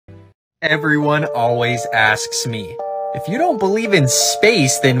Everyone always asks me, if you don't believe in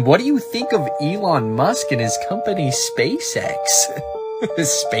space, then what do you think of Elon Musk and his company SpaceX?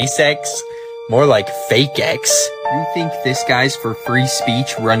 SpaceX? More like fake X. You think this guy's for free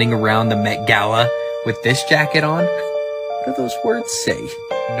speech running around the Met Gala with this jacket on? What do those words say?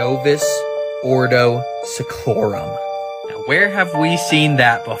 Novus Ordo Seclorum. Now, where have we seen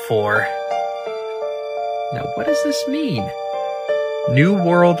that before? Now, what does this mean? New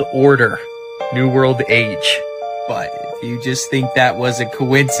World Order. New World Age. But if you just think that was a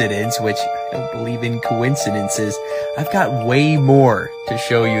coincidence, which I don't believe in coincidences, I've got way more to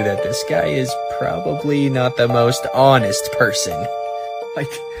show you that this guy is probably not the most honest person.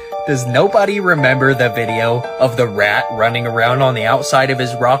 Like, does nobody remember the video of the rat running around on the outside of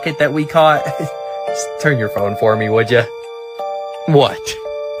his rocket that we caught? Just turn your phone for me, would you? What?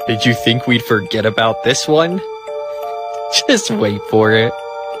 Did you think we'd forget about this one? Just wait for it.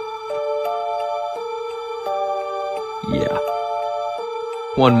 Yeah.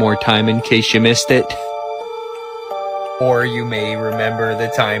 One more time in case you missed it. Or you may remember the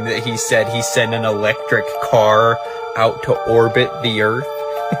time that he said he sent an electric car out to orbit the Earth.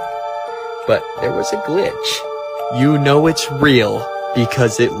 But there was a glitch. You know it's real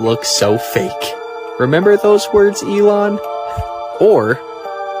because it looks so fake. Remember those words, Elon? Or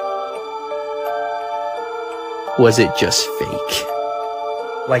was it just fake?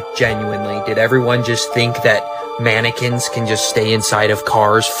 Like, genuinely, did everyone just think that mannequins can just stay inside of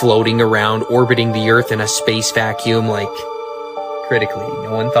cars, floating around, orbiting the Earth in a space vacuum? Like, critically,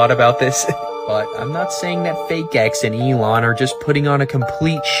 no one thought about this? But I'm not saying that Fake X and Elon are just putting on a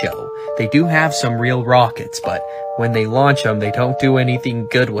complete show. They do have some real rockets, but when they launch them, they don't do anything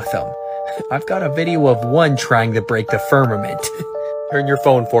good with them. I've got a video of one trying to break the firmament. Turn your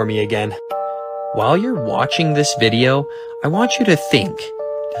phone for me again. While you're watching this video, I want you to think,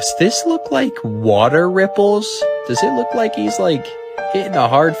 does this look like water ripples? Does it look like he's like hitting a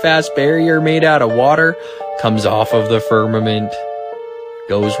hard, fast barrier made out of water? Comes off of the firmament,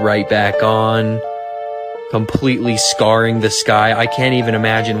 goes right back on, completely scarring the sky. I can't even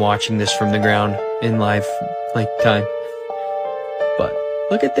imagine watching this from the ground in live time. But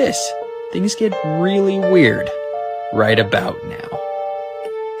look at this. Things get really weird right about now.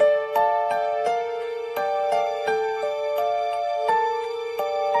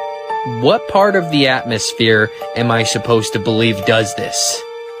 What part of the atmosphere am I supposed to believe does this?